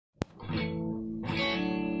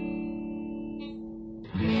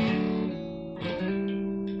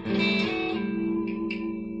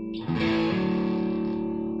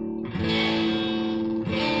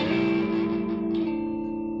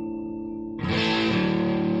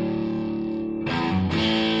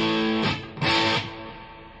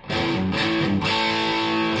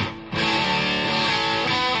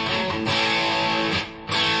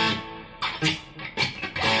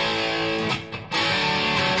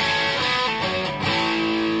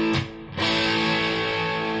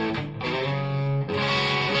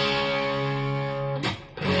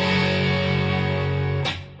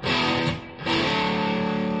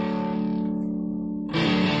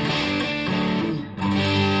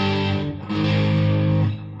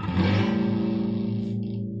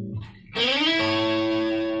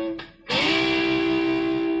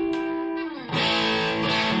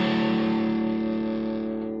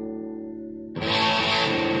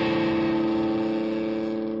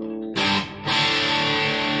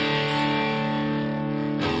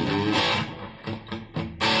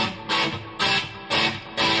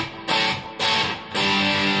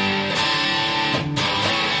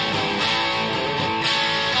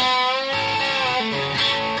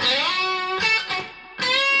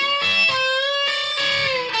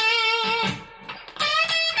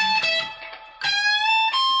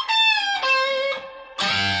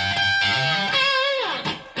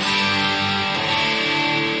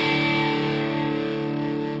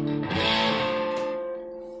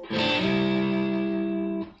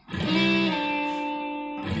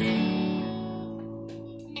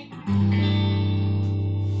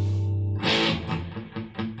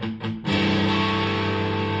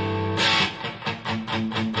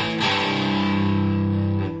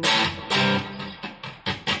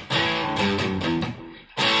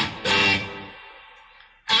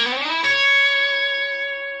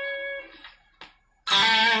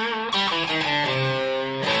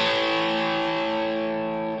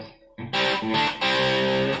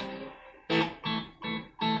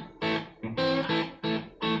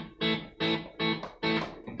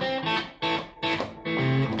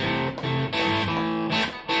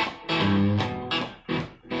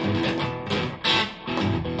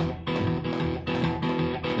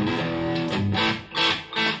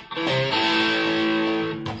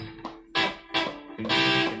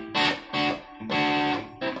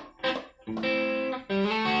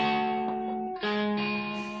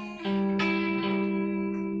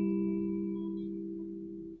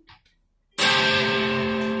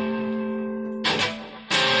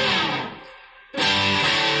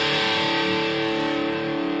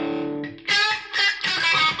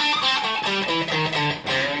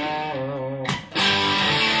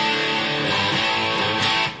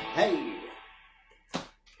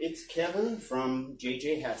from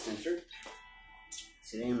JJ Hat Center.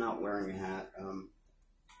 Today I'm not wearing a hat,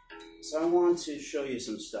 so I want to show you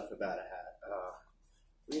some stuff about a hat.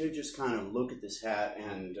 We're going to just kind of look at this hat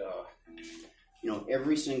and, you know,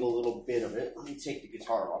 every single little bit of it. Let me take the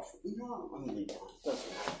guitar off. No, I'm going to leave it on. It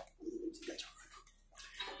doesn't matter.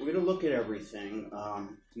 We're going to look at everything.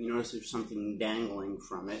 You notice there's something dangling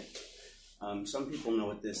from it. Some people know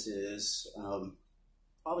what this is.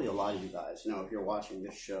 Probably a lot of you guys know if you're watching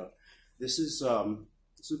this show. This is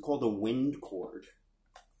called a wind cord.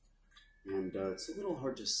 And it's a little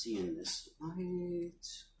hard to see in this light.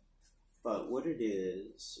 But what it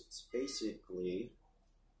is, it's basically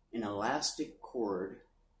an elastic cord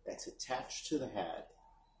that's attached to the hat,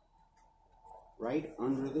 right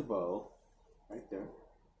under the bow, right there.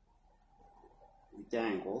 It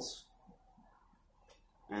dangles,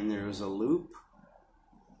 and there's a loop.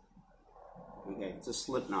 Okay, it's a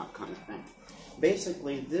slip knot kind of thing.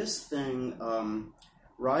 Basically, this thing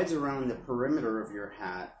rides around the perimeter of your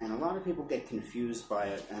hat, and a lot of people get confused by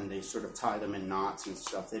it, and they sort of tie them in knots and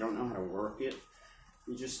stuff. They don't know how to work it.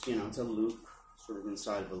 You just, you know, it's a loop, sort of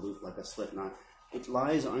inside of a loop like a slip knot. It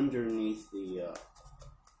lies underneath the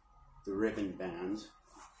ribbon band.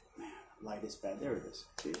 Man, light is bad. There it is.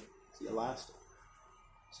 See, it's the elastic.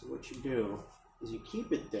 So what you do is you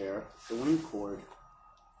keep it there, the wind cord.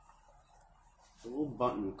 The little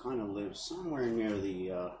button kind of lives somewhere near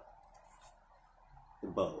the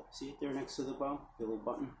bow. See it there next to the bow? The little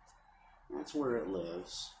button? That's where it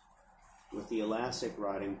lives, with the elastic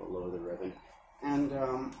riding below the ribbon. And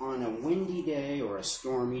on a windy day or a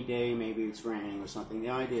stormy day, maybe it's raining or something, the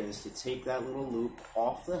idea is to take that little loop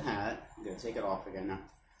off the hat. I'm going to take it off again now.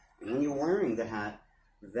 And when you're wearing the hat,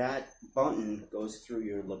 that button goes through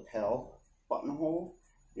your lapel buttonhole.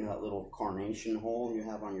 You know, that little carnation hole you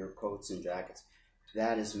have on your coats and jackets.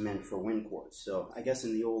 That is meant for wind cords. So I guess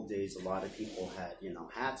in the old days, a lot of people had, you know,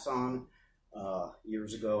 hats on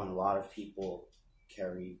years ago, and a lot of people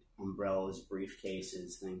carried umbrellas,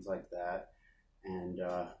 briefcases, things like that, and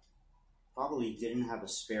probably didn't have a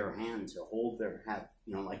spare hand to hold their hat,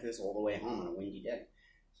 you know, like this all the way home on a windy day.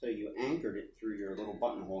 So you anchored it through your little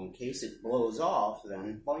buttonhole in case it blows off.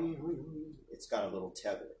 Then it's got a little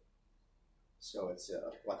tether. So it's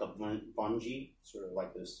like a bungee, sort of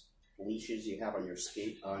like those leashes you have on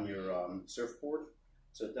your surfboard,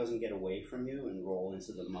 so it doesn't get away from you and roll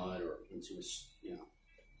into the mud or into a, you know,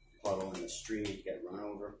 puddle in the street, get run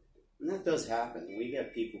over. And that does happen. We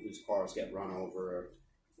get people whose cars get run over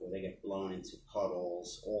or they get blown into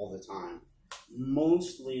puddles all the time.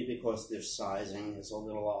 Mostly because their sizing is a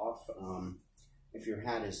little off. If your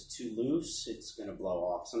hat is too loose, it's going to blow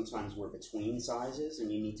off. Sometimes we're between sizes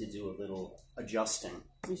and you need to do a little adjusting.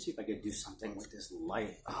 Let me see if I can do something with this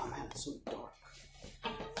light. Oh man, it's so dark.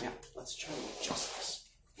 Yeah, let's try to adjust this.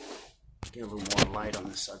 Get a little more light on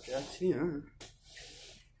the subject here.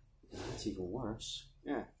 That's even worse.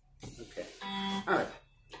 Yeah, okay. Alright,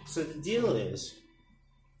 so the deal is,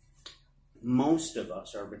 most of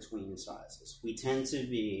us are between sizes. We tend to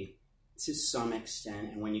be, to some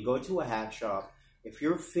extent, and when you go to a hat shop, if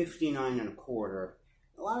you're 59 and a quarter,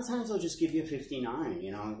 a lot of times they'll just give you a 59,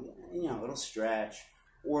 you know, it'll stretch,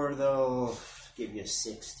 or they'll give you a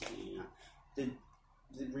 60, you know.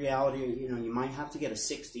 The reality, you know, you might have to get a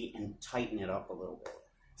 60 and tighten it up a little bit.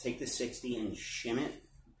 Take the 60 and shim it,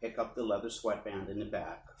 pick up the leather sweatband in the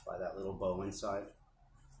back by that little bow inside,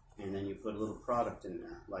 and then you put a little product in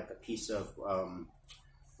there, like a piece of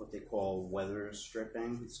what they call weather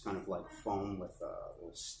stripping. It's kind of like foam with a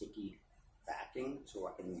little sticky backing, so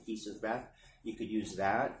like an adhesive back. You could use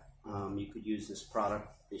that. You could use this product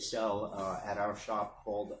they sell at our shop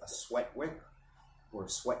called a sweat wick or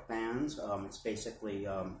Sweatbands. It's basically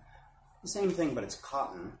the same thing, but it's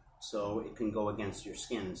cotton, so it can go against your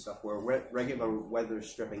skin and stuff, where regular weather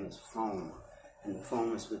stripping is foam, and the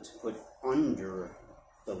foam is good to put under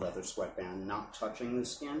the leather sweatband, not touching the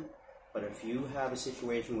skin. But if you have a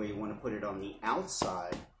situation where you want to put it on the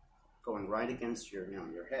outside, going right against your, you know,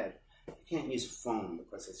 your head, you can't use foam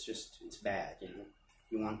because it's bad, you know.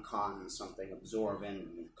 You want cotton, something absorbent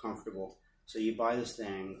and comfortable. So you buy this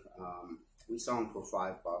thing. We sell them for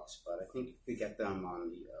 $5, but I think you could get them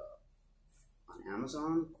on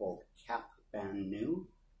Amazon, called Cap Band New,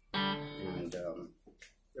 and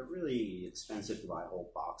they're really expensive to buy a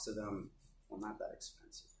whole box of them. Well, not that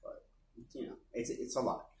expensive, but you know, it's a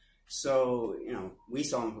lot. So, you know, we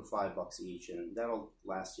sell them for $5 each, and that'll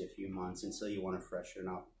last you a few months until you want to freshen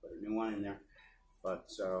up, put a new one in there. But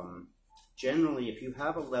generally, if you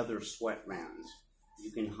have a leather sweatband,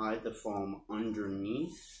 you can hide the foam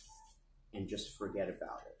underneath and just forget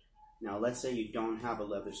about it. Now, let's say you don't have a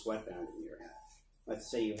leather sweatband in your hat. let's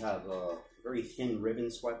say you have a very thin ribbon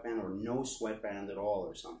sweatband or no sweatband at all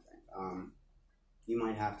or something. You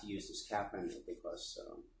might have to use this cap ender because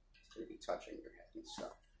it's going to be touching your head and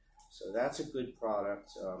stuff. So that's a good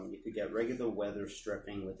product. You could get regular weather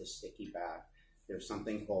stripping with a sticky back. There's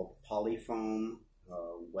something called polyfoam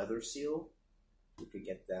weather seal. You could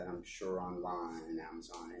get that, I'm sure, online,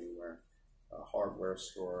 Amazon, anywhere. A hardware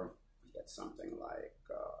store, you get something like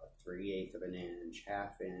 3/8 of an inch,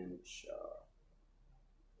 half inch,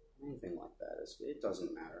 anything like that. It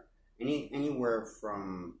doesn't matter. Anywhere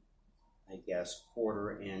from, I guess,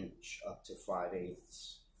 1/4 inch up to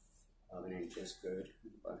 5/8 of an inch is good.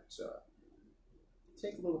 But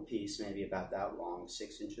take a little piece, maybe about that long,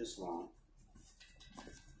 6 inches long,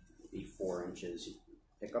 maybe 4 inches. You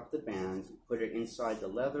pick up the band, you put it inside the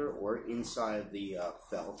leather or inside the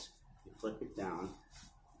felt. You flip it down,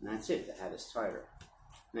 and that's it. The hat is tighter.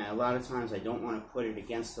 Now, a lot of times I don't want to put it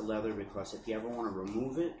against the leather because if you ever want to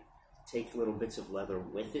remove it, take little bits of leather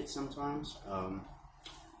with it sometimes.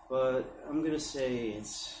 But I'm going to say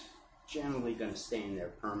it's generally going to stay in there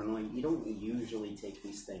permanently. You don't usually take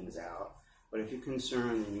these things out, but if you're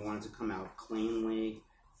concerned and you want it to come out cleanly,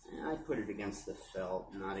 I'd put it against the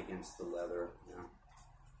felt, not against the leather. You know?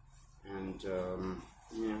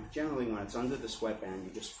 And generally when it's under the sweatband,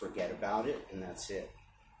 you just forget about it, and that's it.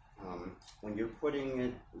 When you're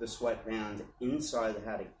putting the sweatband inside the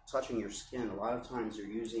hat, touching your skin, a lot of times you're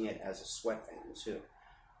using it as a sweatband too.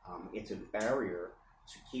 It's a barrier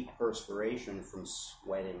to keep perspiration from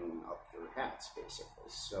sweating up your hats, basically.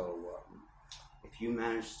 So if you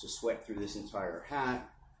manage to sweat through this entire hat,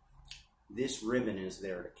 this ribbon is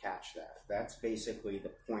there to catch that. That's basically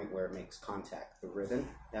the point where it makes contact, the ribbon.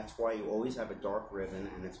 That's why you always have a dark ribbon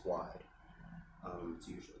and it's wide. It's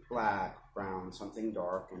usually black, brown, something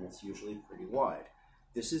dark, and it's usually pretty wide.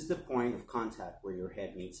 This is the point of contact where your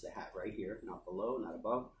head meets the hat, right here, not below, not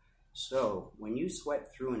above. So when you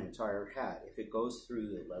sweat through an entire hat, if it goes through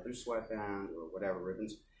the leather sweatband or whatever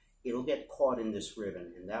ribbons, it'll get caught in this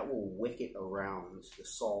ribbon, and that will wick it around the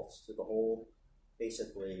salts to the hole,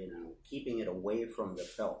 basically, keeping it away from the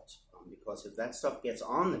felt. Because if that stuff gets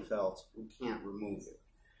on the felt, you can't remove it.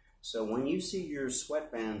 So when you see your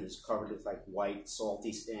sweatband is covered with like white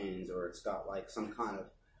salty stains, or it's got like some kind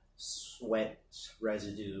of sweat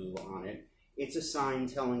residue on it, it's a sign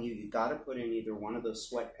telling you got to put in either one of those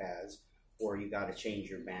sweat pads, or you got to change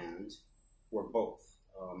your band, or both.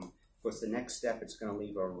 Because the next step, it's going to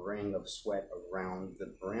leave a ring of sweat around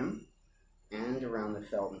the brim and around the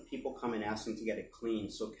felt, and people come and ask them to get it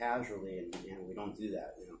clean so casually, and we don't do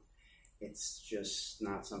that. It's just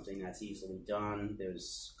not something that's easily done.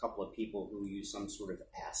 There's a couple of people who use some sort of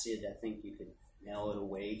acid, I think you could nail it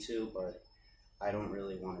away to, but I don't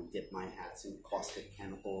really want to dip my hats in caustic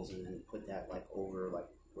chemicals and then put that like over like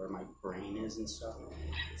where my brain is and stuff.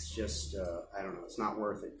 It's just, I don't know, it's not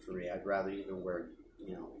worth it for me. I'd rather either wear,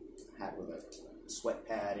 a hat with a sweat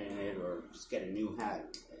pad in it, or just get a new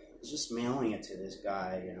hat. It's just mailing it to this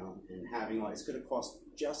guy, and having one, it's going to cost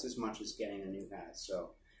just as much as getting a new hat.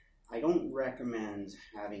 So I don't recommend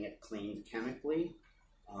having it cleaned chemically.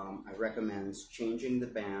 I recommend changing the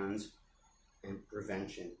bands and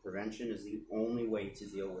prevention. Prevention is the only way to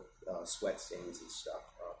deal with sweat stains and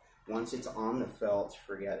stuff. Once it's on the felt,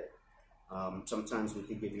 forget it. Sometimes we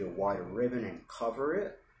could give you a wider ribbon and cover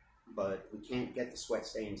it, but we can't get the sweat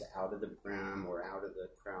stains out of the brim or out of the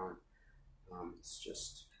crown.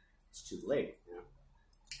 It's too late.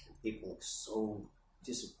 People look so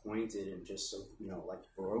disappointed and just so, like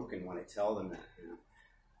broken when I tell them that,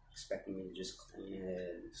 expecting me to just clean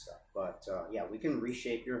it and stuff. But yeah, we can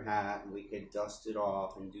reshape your hat, and we could dust it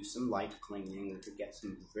off and do some light cleaning. We could get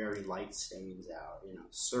some very light stains out,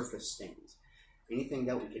 surface stains, anything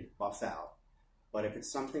that we could buff out. But if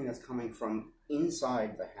it's something that's coming from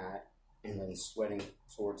inside the hat and then sweating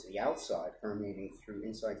towards the outside, permeating through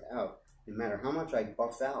inside to out, no matter how much I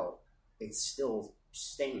buff out, it's still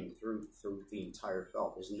stained through the entire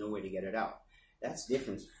felt. There's no way to get it out. That's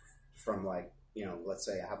different from like, let's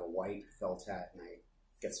say I have a white felt hat and I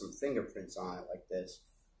get some fingerprints on it like this.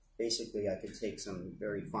 Basically, I could take some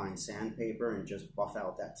very fine sandpaper and just buff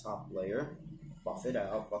out that top layer, buff it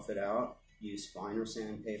out, use finer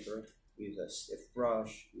sandpaper, use a stiff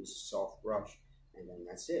brush, use a soft brush, and then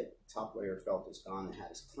that's it. The top layer of felt is gone, the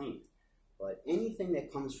hat is clean. But anything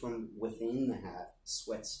that comes from within the hat,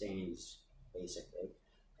 sweat stains, basically,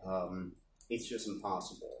 it's just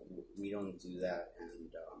impossible. We don't do that, and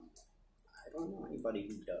I don't know anybody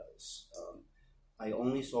who does. I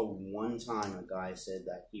only saw one time a guy said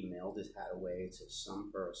that he mailed his hat away to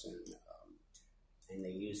some person, and they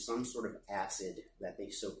used some sort of acid that they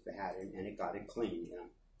soaked the hat in, and it got it clean.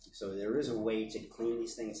 So there is a way to clean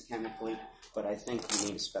these things chemically, but I think we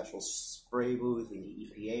need a special spray booth. We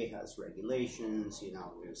need EPA has regulations. You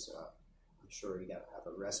know, there's I'm sure you got to have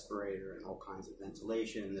a respirator and all kinds of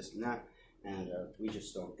ventilation and this and that. And we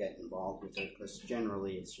just don't get involved with it because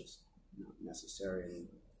generally it's just not necessary, and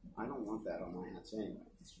I don't want that on my hats anyway.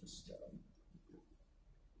 It's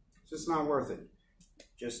just not worth it.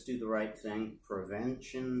 Just do the right thing.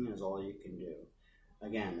 Prevention is all you can do.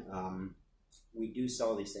 Again, we do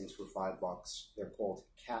sell these things for $5. They're called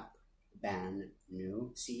Capbannu,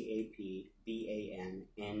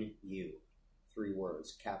 CAPBANNU. 3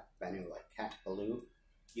 words, Capbannu, like cat baloo.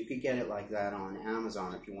 You could get it like that on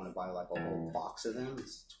Amazon if you want to buy like a whole box of them.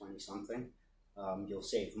 It's 20 something. You'll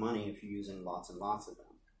save money if you're using lots and lots of them.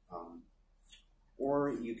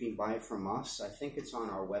 Or you can buy it from us. I think it's on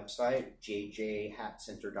our website,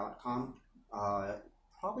 jjhatcenter.com.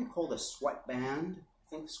 Probably called a sweatband. I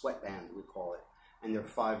think sweatband we call it. And they're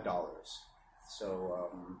 $5.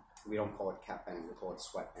 So we don't call it cap band, we call it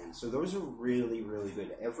sweatband. So those are really, really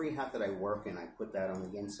good. Every hat that I work in, I put that on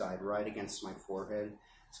the inside, right against my forehead.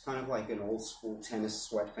 It's kind of like an old school tennis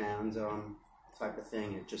sweatband type of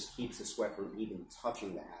thing. It just keeps the sweat from even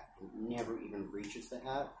touching the hat. It never even reaches the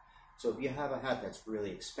hat. So if you have a hat that's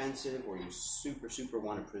really expensive, or you super, super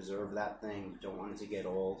want to preserve that thing, you don't want it to get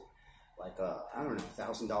old, like I don't know,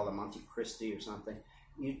 $1,000 Monte Cristi or something,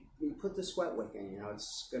 you put the sweat wick in, you know,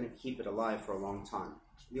 it's going to keep it alive for a long time.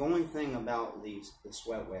 The only thing about the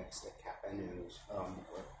sweat wicks, the Capbannus, or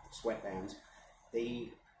sweatbands,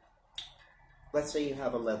 let's say you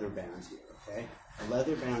have a leather band here, okay? A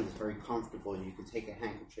leather band is very comfortable. You can take a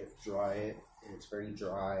handkerchief, dry it, and it's very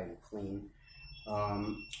dry and clean.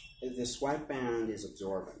 The sweatband is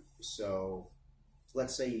absorbent. So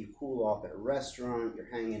let's say you cool off at a restaurant,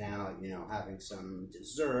 you're hanging out, you know, having some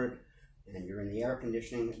dessert, and you're in the air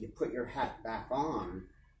conditioning, you put your hat back on,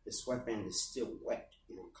 the sweatband is still wet,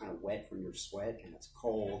 you know, kind of wet from your sweat, and it's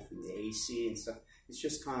cold from the AC and stuff. It's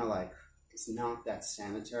just kind of like, it's not that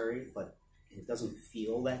sanitary, but it doesn't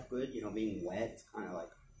feel that good, you know, being wet. It's kind of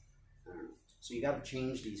like, I don't know. So you got to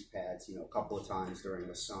change these pads, you know, a couple of times during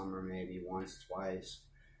the summer, maybe once, twice.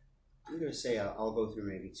 I'm going to say I'll go through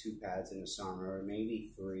maybe 2 pads in the summer, or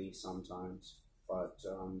maybe 3 sometimes. But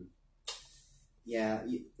yeah,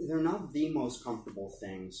 they're not the most comfortable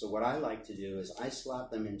thing. So what I like to do is I slap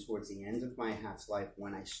them in towards the end of my hat's life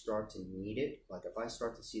when I start to need it. Like if I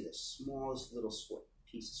start to see the smallest little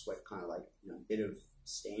piece of sweat, kind of like, you know, a bit of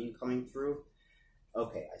stain coming through,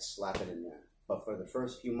 okay, I slap it in there. But for the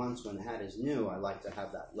first few months when the hat is new, I like to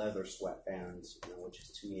have that leather sweatband, you know, which is,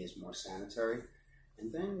 to me is more sanitary.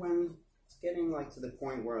 And then when it's getting like to the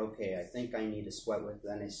point where, okay, I think I need a sweat wick,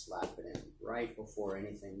 then I slap it in right before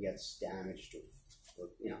anything gets damaged or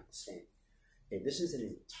you know, stained. Okay, this is an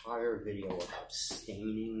entire video about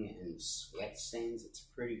staining and sweat stains. It's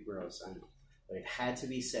pretty gross, I know, but it had to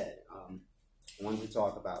be said. I wanted to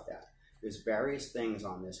talk about that. There's various things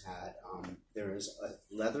on this hat. There is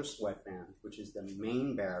a leather sweatband, which is the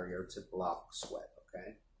main barrier to block sweat,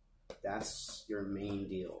 okay? That's your main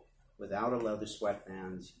deal. Without a leather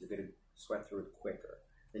sweatband, you're going to sweat through it quicker.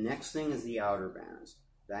 The next thing is the outer bands.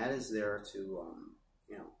 That is there to,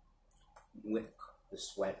 you know, wick the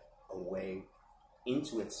sweat away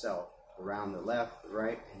into itself, around the left, the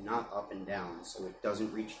right, and not up and down, so it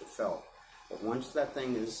doesn't reach the felt. But once that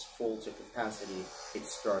thing is full to capacity, it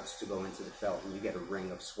starts to go into the felt, and you get a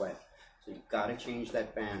ring of sweat. So you've got to change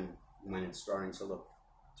that band when it's starting to look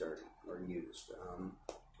dirty or used.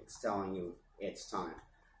 It's telling you it's time.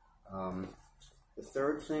 The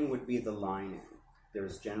third thing would be the lining.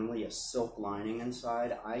 There's generally a silk lining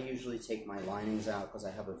inside. I usually take my linings out because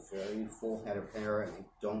I have a very full head of hair and I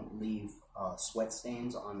don't leave sweat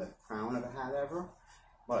stains on the crown of a hat ever.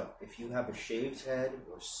 But if you have a shaved head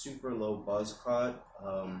or super low buzz cut,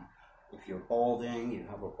 if you're balding, you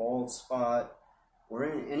have a bald spot, or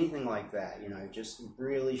anything like that, you know, just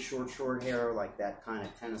really short hair, like that kind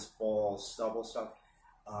of tennis ball stubble stuff,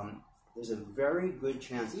 there's a very good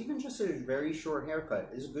chance, even just a very short haircut,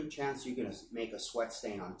 there's a good chance you're going to make a sweat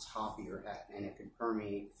stain on top of your hat and it can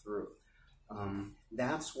permeate through.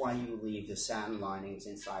 That's why you leave the satin linings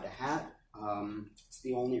inside a hat. It's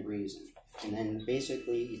the only reason. And then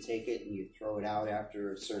basically you take it and you throw it out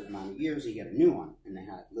after a certain amount of years, you get a new one, and the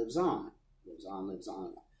hat lives on. Lives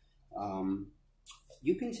on.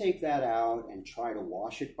 You can take that out and try to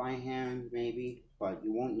wash it by hand, maybe, but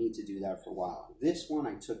you won't need to do that for a while. This one,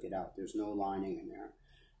 I took it out. There's no lining in there.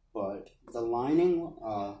 But the lining,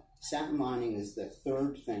 satin lining is the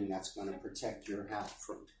third thing that's going to protect your hat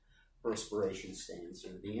from perspiration stains. So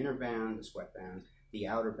the inner band, the sweatband, the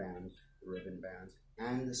outer band, the ribbon band,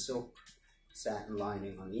 and the silk satin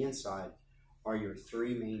lining on the inside are your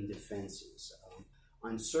three main defenses.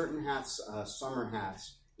 On certain hats, summer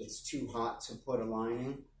hats, it's too hot to put a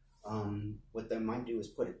lining. What they might do is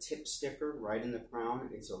put a tip sticker right in the crown.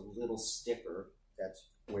 It's a little sticker that's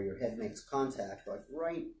where your head makes contact, like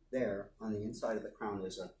right there on the inside of the crown.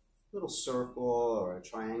 There's a little circle or a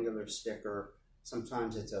triangular sticker.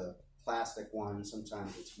 Sometimes it's a plastic one.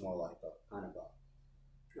 Sometimes it's more like a kind of a,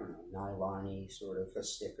 I don't know, nylon-y sort of a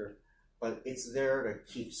sticker. But it's there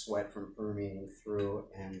to keep sweat from permeating through,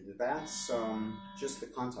 and that's just the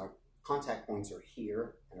contact points are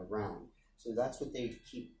here and around. So that's what they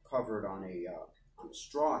keep covered on a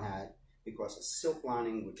straw hat, because a silk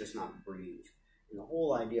lining would just not breathe. And the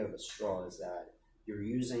whole idea of a straw is that you're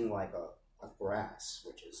using like a grass,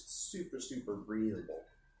 which is super, super breathable.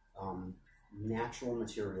 Natural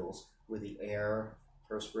materials with the air,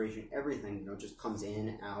 perspiration, everything, you know, just comes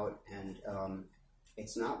in, out, and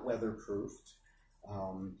it's not weatherproofed.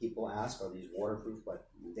 People ask, are these waterproof? But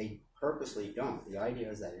they purposely don't. The idea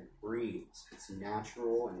is that it breathes. It's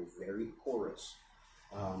natural and very porous.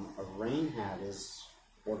 A rain hat is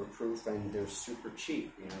waterproof and they're super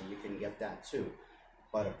cheap. You know, you can get that too.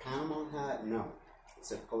 But a Panama hat, no. It's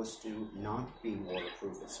supposed to not be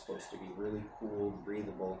waterproof. It's supposed to be really cool,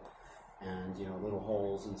 breathable, and, you know, little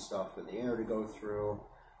holes and stuff for the air to go through.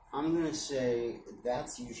 I'm going to say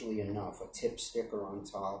that's usually enough. A tip sticker on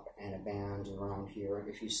top and a band around here.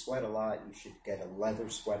 If you sweat a lot, you should get a leather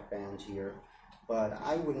sweatband here. But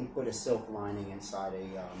I wouldn't put a silk lining inside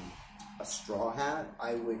a straw hat.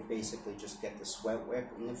 I would basically just get the sweat wick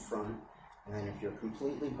in the front. And then if you're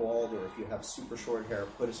completely bald or if you have super short hair,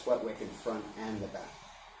 put a sweat wick in front and the back.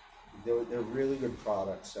 They're really good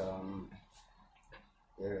products.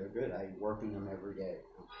 They're good. I work in them every day.